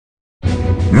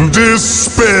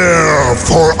Despair,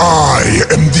 for I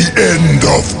am the end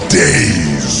of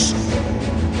days.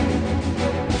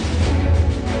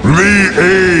 The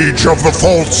age of the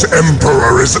false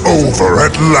emperor is over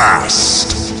at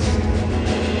last.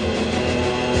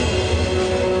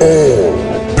 All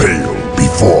pale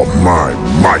before my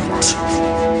might.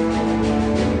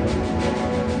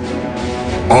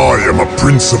 I am a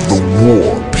prince of the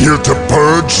warp, here to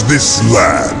purge this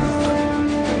land.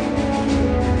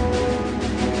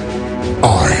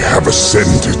 I have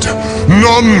ascended.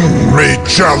 None may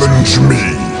challenge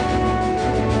me.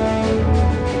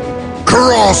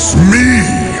 Cross me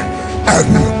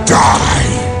and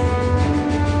die.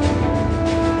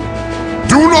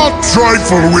 Do not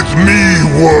trifle with me,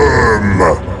 worm.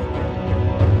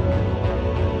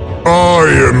 I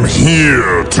am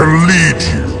here to lead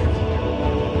you.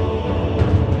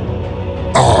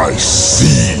 I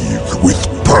seethe with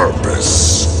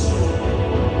purpose.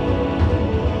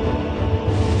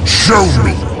 Show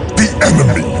me the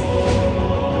enemy.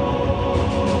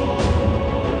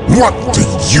 What do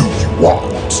you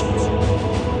want?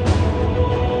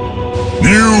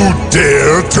 You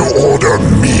dare to order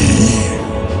me?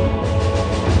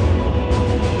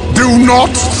 Do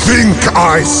not think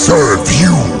I serve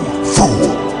you,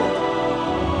 fool.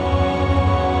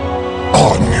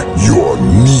 On your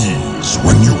knees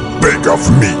when you beg of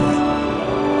me.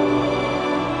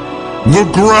 The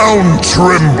ground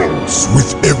trembles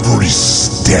with every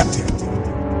step.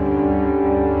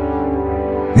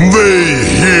 They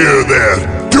hear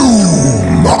their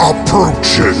doom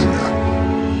approaching.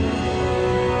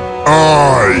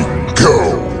 I go.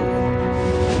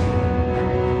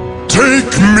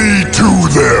 Take me to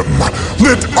them,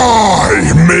 that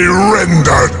I may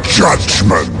render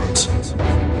judgment.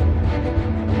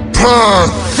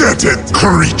 Pathetic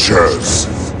creatures.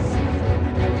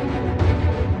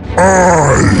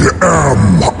 I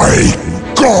am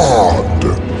a god.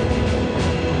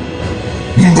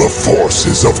 The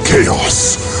forces of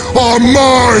chaos are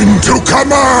mine to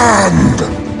command.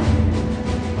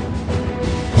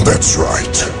 That's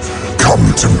right.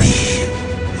 Come to me.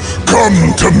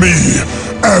 Come to me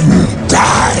and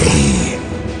die.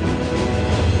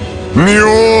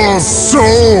 Your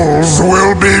souls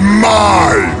will be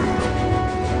mine.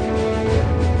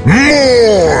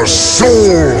 More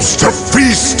souls to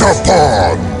feast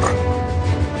upon.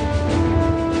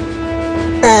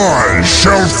 I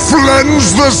shall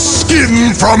flenge the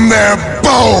skin from their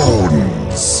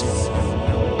bones.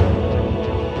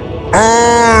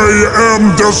 I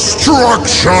am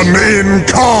destruction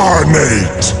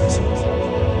incarnate.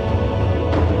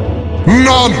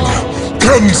 None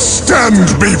can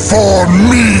stand before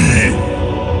me.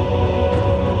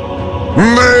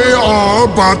 They are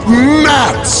but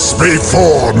gnats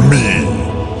before me.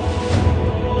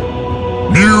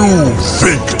 You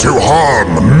think to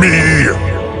harm me?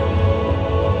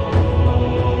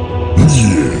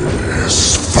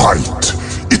 Yes, fight.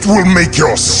 It will make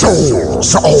your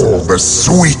souls all the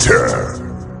sweeter.